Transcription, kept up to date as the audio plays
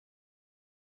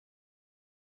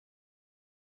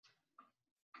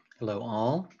Hello,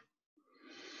 all.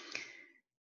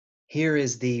 Here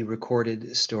is the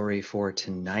recorded story for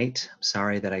tonight. I'm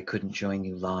sorry that I couldn't join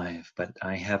you live, but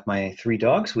I have my three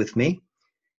dogs with me,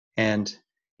 and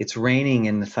it's raining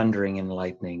and thundering and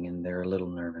lightning, and they're a little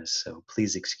nervous. So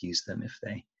please excuse them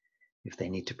if they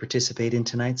need to participate in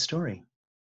tonight's story.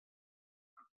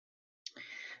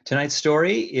 Tonight's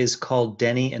story is called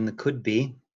Denny and the Could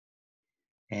Be,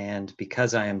 and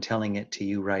because I am telling it to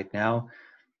you right now,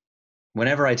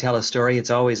 whenever I tell a story, it's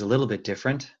always a little bit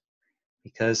different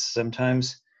because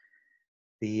sometimes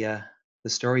the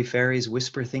story fairies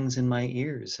whisper things in my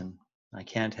ears, and I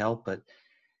can't help but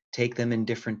take them in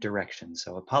different directions.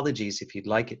 So apologies if you'd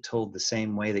like it told the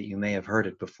same way that you may have heard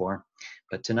it before.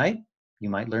 But tonight, you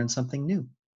might learn something new.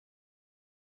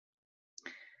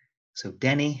 So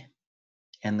Denny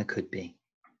and the Could Be.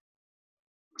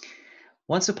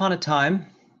 Once upon a time,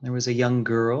 there was a young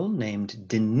girl named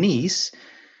Denise,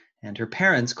 and her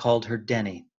parents called her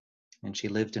Denny. And she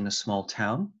lived in a small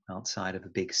town outside of a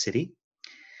big city.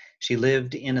 She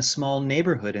lived in a small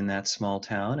neighborhood in that small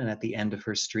town, and at the end of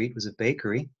her street was a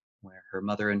bakery where her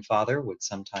mother and father would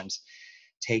sometimes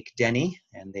take Denny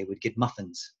and they would get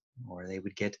muffins or they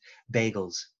would get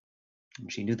bagels.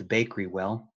 And she knew the bakery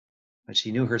well, but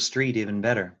she knew her street even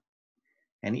better.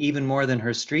 And even more than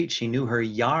her street, she knew her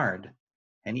yard.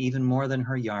 And even more than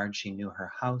her yard, she knew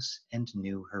her house and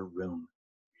knew her room.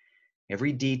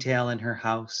 Every detail in her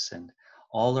house and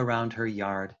all around her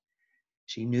yard,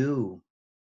 she knew.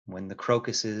 When the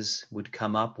crocuses would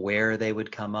come up, where they would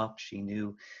come up. She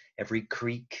knew every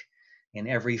creak in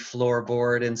every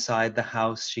floorboard inside the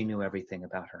house. She knew everything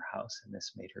about her house, and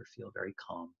this made her feel very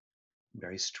calm,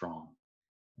 very strong,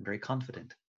 and very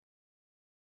confident.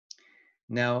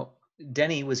 Now,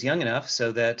 Denny was young enough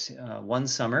so that one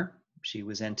summer she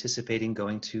was anticipating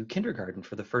going to kindergarten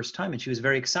for the first time, and she was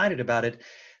very excited about it.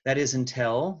 That is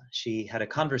until she had a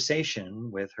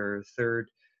conversation with her third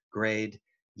grade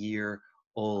year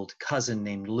old cousin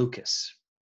named Lucas.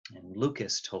 And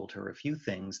Lucas told her a few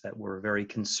things that were very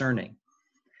concerning.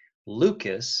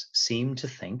 Lucas seemed to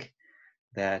think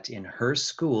that in her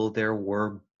school there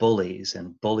were bullies,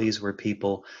 and bullies were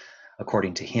people,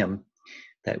 according to him,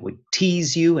 that would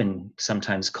tease you and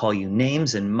sometimes call you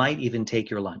names and might even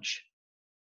take your lunch.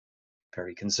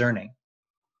 Very concerning.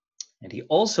 And he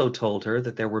also told her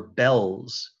that there were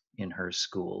bells in her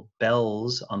school,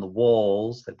 bells on the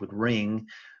walls that would ring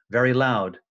very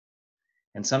loud.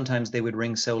 And sometimes they would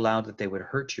ring so loud that they would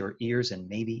hurt your ears and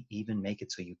maybe even make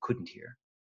it so you couldn't hear.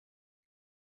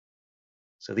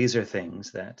 So these are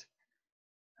things that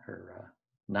her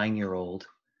 9-year-old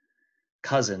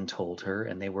cousin told her,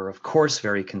 and they were, of course,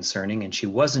 very concerning, and she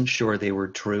wasn't sure they were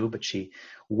true, but she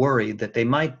worried that they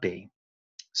might be.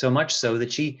 So much so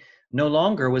that she no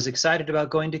longer was excited about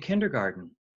going to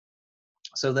kindergarten.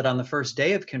 So that on the first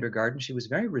day of kindergarten, she was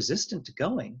very resistant to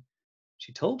going.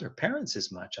 She told her parents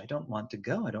as much. I don't want to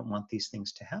go. I don't want these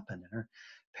things to happen. And her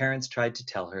parents tried to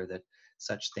tell her that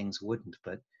such things wouldn't,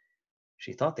 but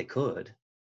she thought they could.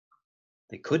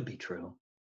 They could be true.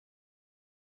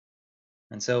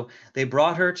 And so they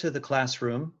brought her to the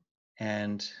classroom,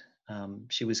 and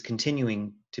she was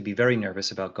continuing to be very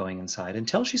nervous about going inside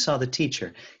until she saw the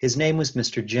teacher. His name was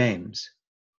Mr. James.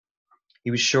 He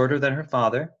was shorter than her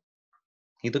father.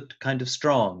 He looked kind of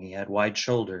strong. He had wide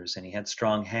shoulders and he had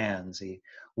strong hands. He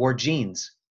wore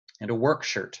jeans and a work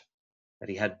shirt that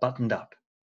he had buttoned up.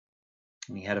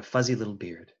 And he had a fuzzy little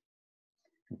beard,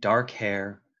 and dark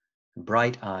hair, and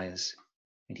bright eyes,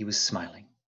 and he was smiling.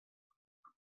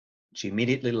 She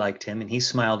immediately liked him, and he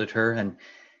smiled at her, and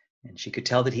she could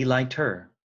tell that he liked her.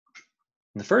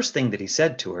 And the first thing that he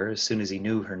said to her, as soon as he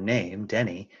knew her name,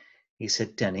 Denny, he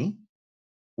said, "Denny,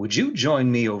 would you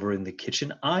join me over in the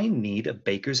kitchen? I need a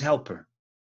baker's helper."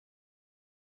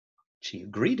 She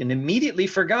agreed and immediately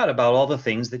forgot about all the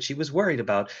things that she was worried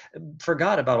about,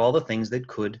 forgot about all the things that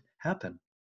could happen.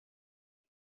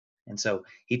 And so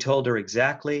he told her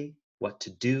exactly what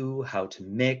to do, how to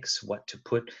mix, what to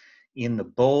put in the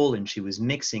bowl, and she was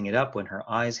mixing it up when her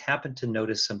eyes happened to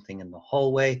notice something in the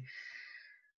hallway,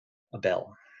 a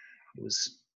bell. It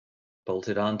was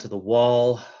bolted onto the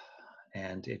wall,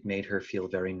 and it made her feel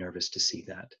very nervous to see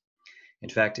that. In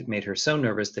fact, it made her so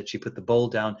nervous that she put the bowl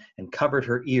down and covered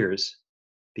her ears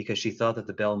because she thought that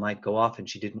the bell might go off and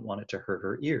she didn't want it to hurt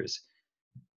her ears.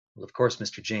 Well, of course,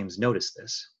 Mr. James noticed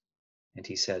this, and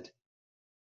he said,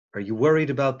 "Are you worried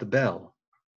about the bell?"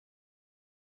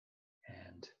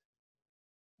 And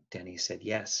Denny said,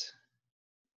 "Yes.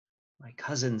 My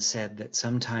cousin said that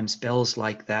sometimes bells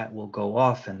like that will go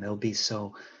off and they'll be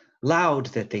so loud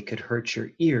that they could hurt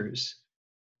your ears."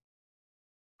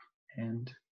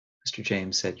 And Mr.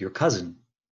 James said, "Your cousin?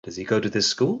 Does he go to this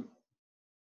school?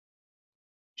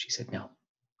 She said, no.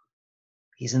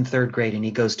 He's in 3rd grade and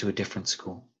he goes to a different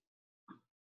school.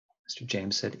 Mr.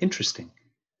 James said, interesting.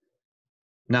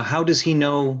 Now, how does he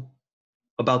know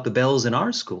about the bells in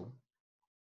our school?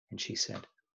 And she said,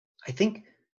 I think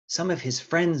some of his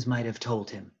friends might have told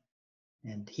him,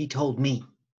 and he told me.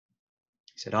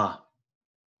 He said, I'm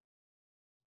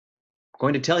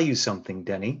going to tell you something,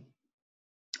 Denny.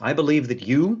 I believe that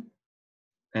you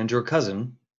and your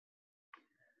cousin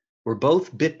were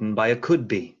both bitten by a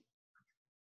could-be.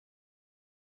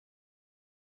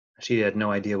 She had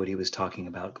no idea what he was talking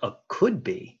about. A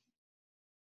could-be?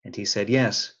 And he said,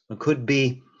 yes, a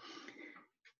could-be.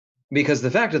 Because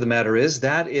the fact of the matter is,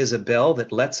 that is a bell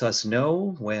that lets us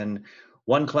know when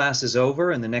one class is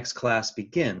over and the next class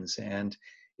begins. And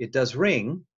it does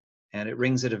ring, and it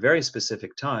rings at a very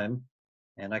specific time.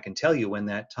 And I can tell you when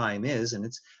that time is. And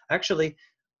it's actually,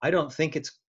 I don't think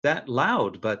it's that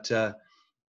loud, but the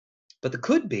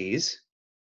could-be's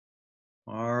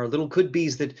are little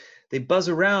could-be's that they buzz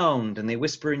around and they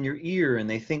whisper in your ear and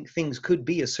they think things could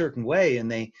be a certain way,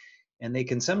 and they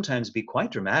can sometimes be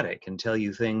quite dramatic and tell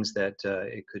you things that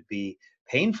it could be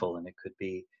painful and it could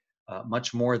be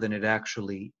much more than it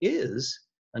actually is,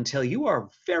 until you are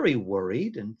very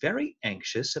worried and very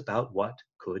anxious about what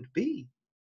could be.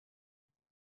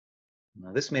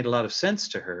 Now, this made a lot of sense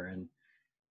to her,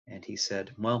 and he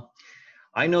said, well,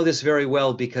 I know this very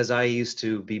well because I used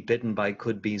to be bitten by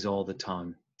could-be's all the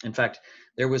time. In fact,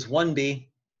 there was one bee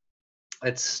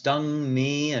that stung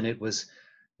me, and it was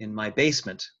in my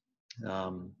basement.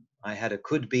 I had a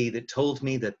could-be that told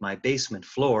me that my basement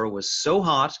floor was so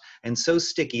hot and so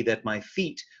sticky that my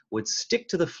feet would stick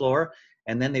to the floor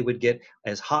and then they would get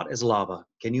as hot as lava.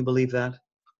 Can you believe that?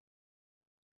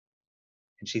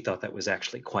 And she thought that was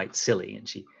actually quite silly, and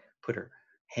she put her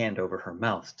hand over her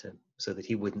mouth so that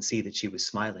he wouldn't see that she was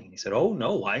smiling. And he said, oh,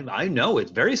 no, I know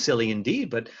it's very silly indeed,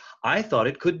 but I thought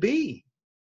it could be.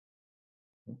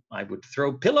 I would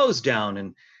throw pillows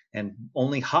down and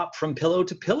only hop from pillow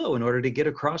to pillow in order to get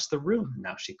across the room.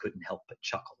 Now she couldn't help but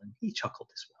chuckle, and he chuckled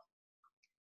as well.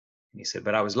 And he said,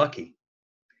 but I was lucky.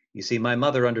 You see, my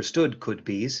mother understood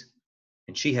could-be's,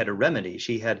 and she had a remedy.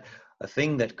 She had a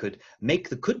thing that could make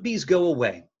the could-be's go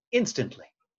away instantly.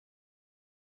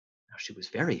 Now she was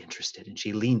very interested, and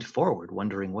she leaned forward,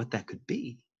 wondering what that could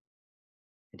be.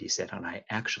 And he said, and I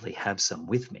actually have some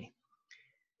with me.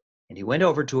 And he went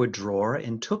over to a drawer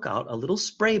and took out a little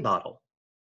spray bottle.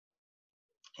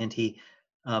 And he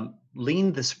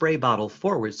leaned the spray bottle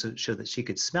forward so that she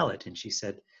could smell it. And he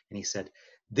said,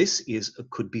 this is a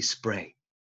could-be spray.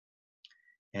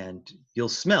 And you'll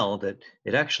smell that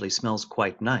it actually smells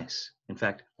quite nice. In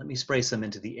fact, let me spray some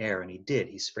into the air. And he did.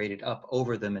 He sprayed it up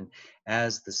over them. And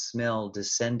as the smell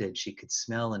descended, she could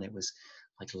smell, and it was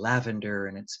like lavender,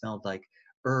 and it smelled like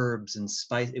herbs and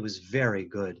spice. It was very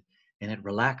good, and it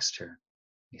relaxed her.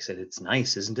 He said, it's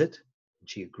nice, isn't it? And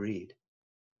she agreed.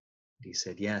 He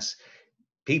said, yes,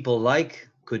 people like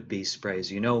could-be sprays.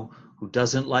 You know who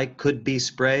doesn't like could-be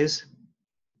sprays?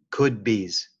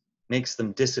 Could-be's. Makes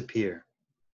them disappear.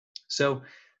 So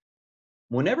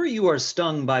whenever you are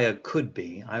stung by a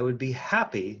could-be, I would be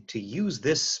happy to use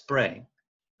this spray,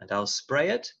 and I'll spray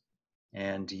it,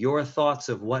 and your thoughts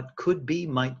of what could be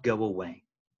might go away.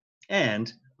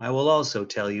 And I will also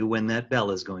tell you when that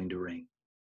bell is going to ring.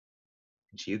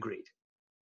 And she agreed.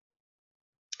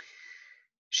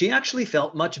 She actually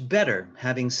felt much better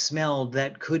having smelled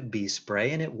that could-be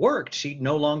spray, and it worked. She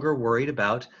no longer worried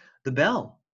about the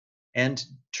bell. And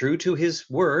true to his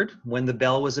word, when the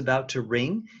bell was about to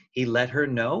ring, he let her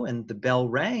know, and the bell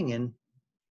rang, and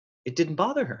it didn't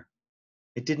bother her.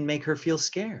 It didn't make her feel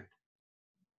scared.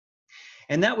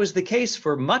 And that was the case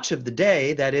for much of the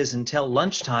day, that is, until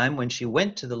lunchtime, when she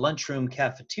went to the lunchroom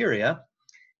cafeteria,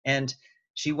 and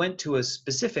she went to a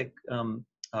specific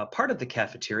part of the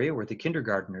cafeteria where the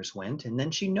kindergartners went, and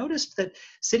then she noticed that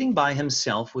sitting by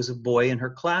himself was a boy in her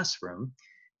classroom,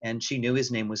 and she knew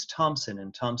his name was Thompson,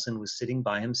 and Thompson was sitting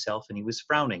by himself, and he was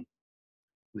frowning.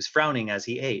 He was frowning as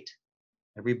he ate.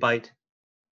 Every bite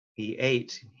he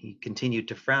ate, he continued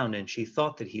to frown, and she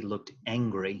thought that he looked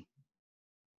angry.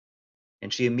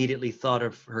 And she immediately thought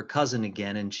of her cousin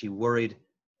again, and she worried,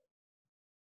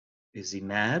 is he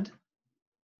mad?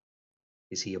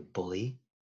 Is he a bully?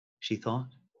 She thought.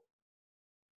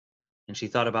 And she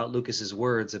thought about Lucas's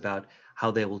words about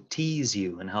how they will tease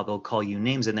you and how they'll call you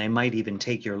names, and they might even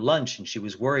take your lunch. And she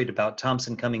was worried about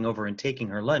Thompson coming over and taking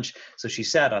her lunch. So she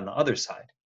sat on the other side,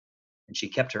 and she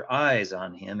kept her eyes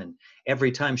on him. And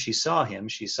every time she saw him,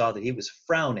 she saw that he was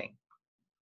frowning.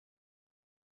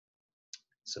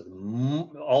 So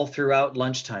all throughout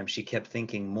lunchtime, she kept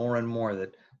thinking more and more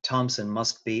that Thompson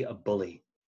must be a bully.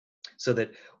 So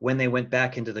that when they went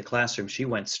back into the classroom, she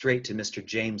went straight to Mr.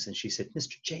 James and she said,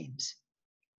 "Mr. James,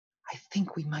 I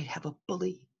think we might have a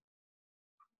bully."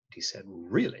 He said,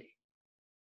 "Really?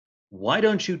 Why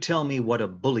don't you tell me what a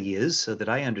bully is so that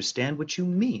I understand what you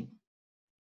mean?"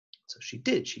 So she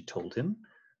did. She told him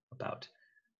about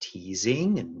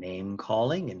teasing and name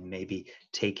calling and maybe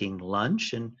taking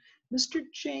lunch. And Mr.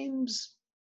 James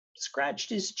scratched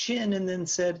his chin and then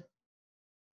said,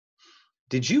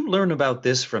 "Did you learn about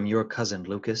this from your cousin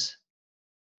Lucas?"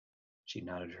 She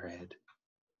nodded her head.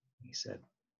 He said,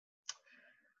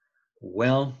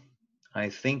 "Well, I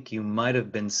think you might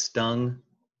have been stung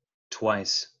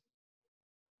twice."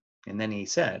 And then he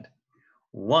said,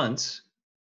 "Once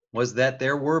was that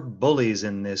there were bullies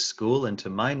in this school, and to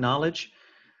my knowledge,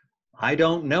 I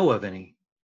don't know of any.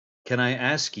 Can I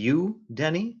ask you,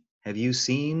 Denny, have you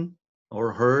seen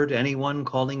or heard anyone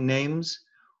calling names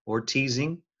or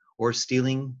teasing or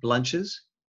stealing lunches?"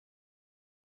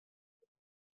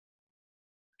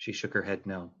 She shook her head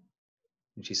no.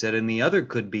 And she said, "And the other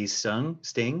could-be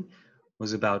sting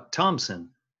was about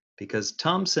Thompson, because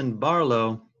Thompson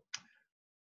Barlow,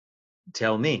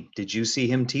 tell me, did you see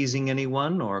him teasing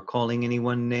anyone or calling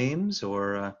anyone names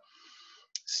or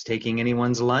taking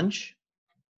anyone's lunch?"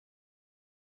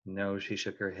 No, she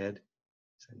shook her head.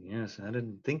 Said, "Yes, I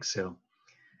didn't think so,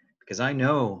 because I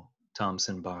know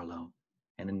Thompson Barlow.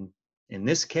 And in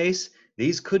this case,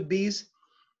 these could-be's,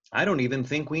 I don't even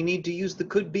think we need to use the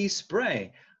could-be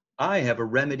spray. I have a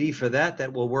remedy for that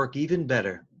that will work even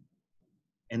better."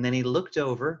 And then he looked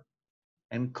over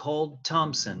and called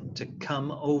Thompson to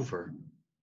come over.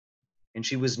 And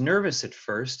she was nervous at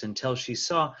first until she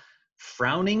saw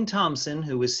frowning Thompson,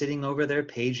 who was sitting over there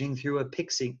paging through a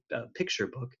picture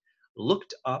book,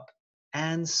 looked up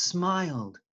and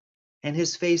smiled, and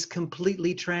his face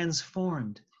completely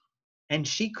transformed. And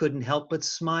she couldn't help but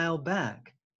smile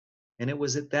back. And it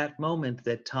was at that moment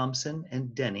that Thompson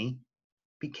and Denny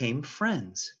became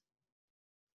friends.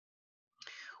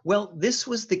 Well, this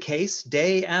was the case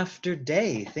day after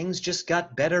day. Things just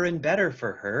got better and better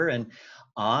for her. And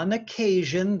on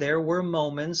occasion, there were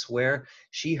moments where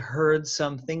she heard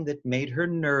something that made her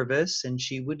nervous, and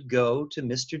she would go to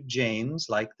Mr. James,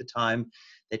 like the time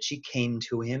that she came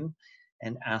to him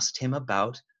and asked him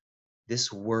about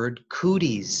this word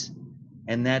cooties,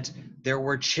 and that there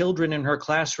were children in her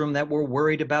classroom that were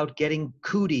worried about getting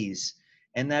cooties,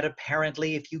 and that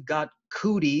apparently if you got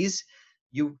cooties,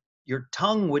 your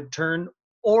tongue would turn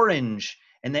orange,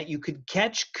 and that you could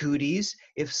catch cooties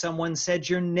if someone said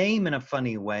your name in a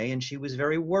funny way, and she was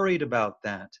very worried about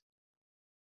that.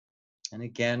 And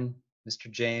again, Mr.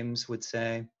 James would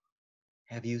say,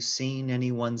 "Have you seen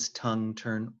anyone's tongue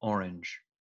turn orange?"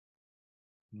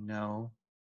 "No.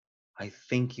 I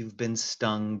think you've been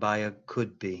stung by a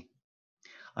could-be.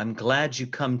 I'm glad you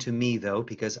come to me, though,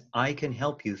 because I can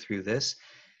help you through this."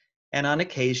 And on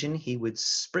occasion, he would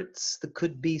spritz the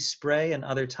could-be spray, and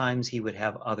other times he would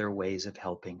have other ways of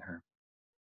helping her.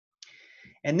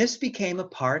 And this became a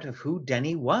part of who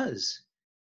Denny was.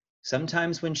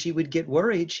 Sometimes when she would get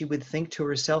worried, she would think to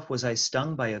herself, was I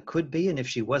stung by a could-be? And if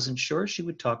she wasn't sure, she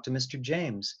would talk to Mr.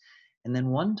 James. And then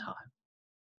one time,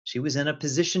 she was in a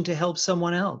position to help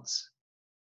someone else.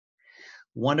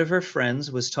 One of her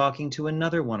friends was talking to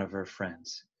another one of her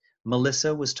friends.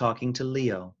 Melissa was talking to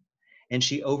Leo, and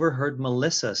she overheard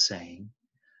Melissa saying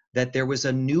that there was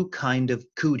a new kind of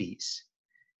cooties,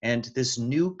 and this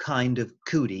new kind of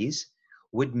cooties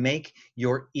would make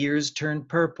your ears turn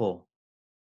purple.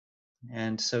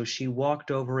 And so she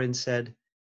walked over and said,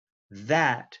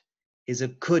 "That is a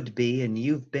could-be, and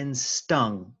you've been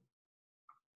stung."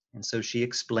 And so she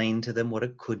explained to them what a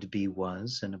could-be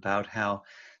was, and about how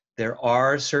there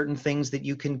are certain things that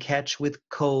you can catch with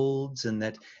colds, and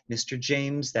that Mr.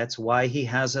 James, that's why he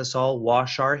has us all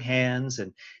wash our hands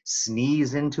and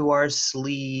sneeze into our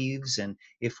sleeves. And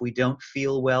if we don't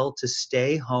feel well, to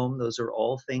stay home. Those are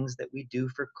all things that we do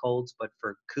for colds, but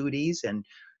for cooties and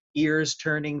ears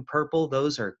turning purple,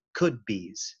 those are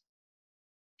could-be's.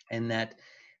 And that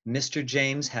Mr.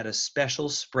 James had a special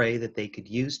spray that they could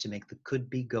use to make the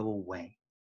could-be go away.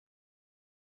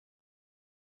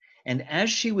 And as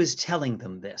she was telling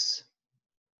them this,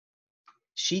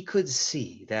 she could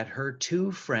see that her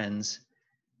two friends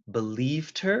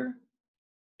believed her,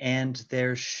 and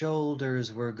their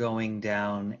shoulders were going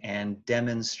down and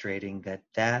demonstrating that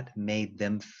that made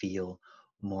them feel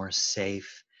more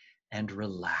safe and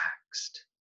relaxed.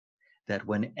 That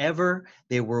whenever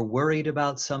they were worried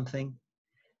about something,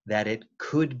 that it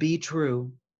could be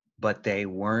true, but they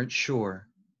weren't sure,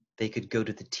 they could go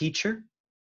to the teacher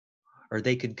or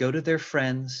they could go to their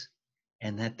friends,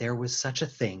 and that there was such a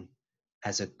thing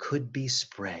as a could-be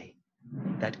spray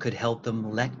that could help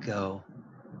them let go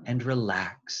and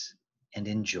relax and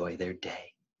enjoy their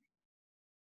day.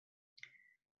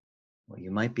 Well,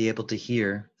 you might be able to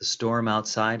hear the storm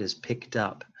outside is picked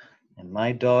up, and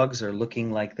my dogs are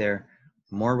looking like they're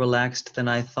more relaxed than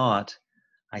I thought.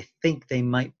 I think they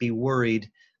might be worried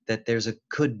that there's a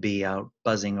could be out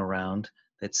buzzing around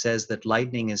that says that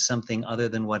lightning is something other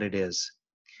than what it is.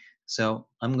 So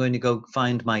I'm going to go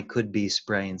find my could be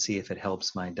spray and see if it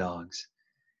helps my dogs.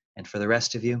 And for the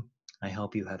rest of you, I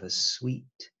hope you have a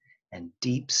sweet and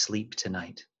deep sleep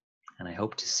tonight. And I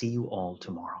hope to see you all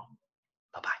tomorrow.